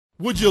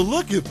Would you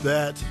look at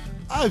that?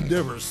 I've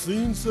never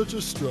seen such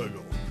a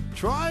struggle.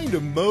 Trying to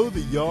mow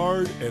the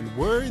yard and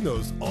wearing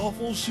those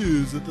awful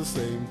shoes at the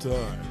same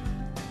time.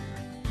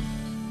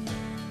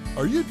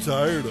 Are you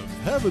tired of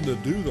having to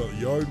do the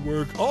yard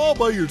work all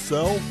by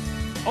yourself?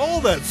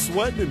 All that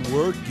sweating and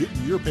work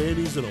getting your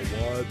panties in a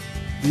wad?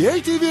 The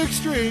ATV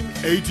Extreme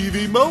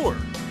ATV Mower.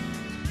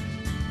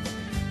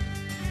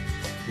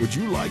 Would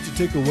you like to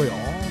take away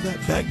all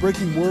that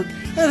back-breaking work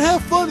and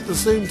have fun at the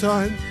same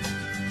time?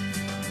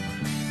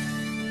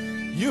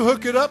 You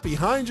hook it up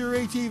behind your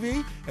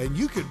ATV and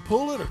you can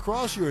pull it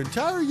across your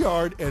entire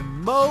yard and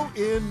mow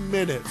in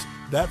minutes.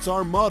 That's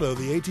our motto,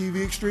 the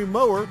ATV Extreme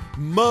Mower,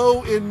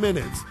 mow in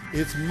minutes.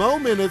 It's mow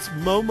minutes,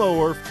 mow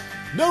mower.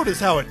 Notice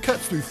how it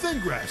cuts through thin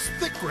grass,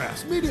 thick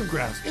grass, medium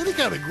grass, any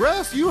kind of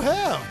grass you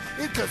have.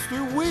 It cuts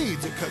through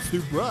weeds, it cuts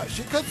through brush,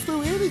 it cuts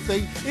through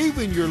anything,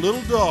 even your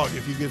little dog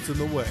if he gets in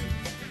the way.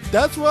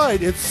 That's right,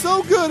 it's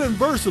so good and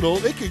versatile,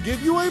 it can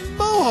give you a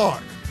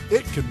mohawk.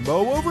 It can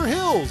mow over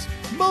hills,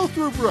 mow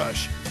through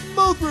brush,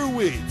 mow through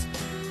weeds,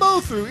 mow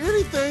through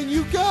anything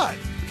you got.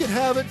 You can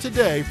have it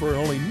today for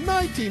only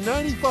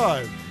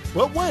 $19.95.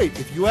 But wait,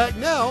 if you act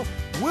now,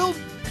 we'll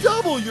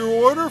double your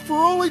order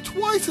for only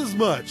twice as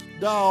much.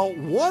 Dial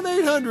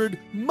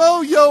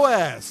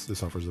 1-800-MOW-YO-ASS.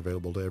 This offer is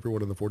available to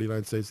everyone in the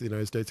 49 states of the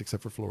United States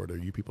except for Florida.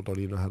 You people don't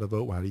even know how to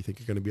vote. How do you think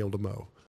you're going to be able to mow?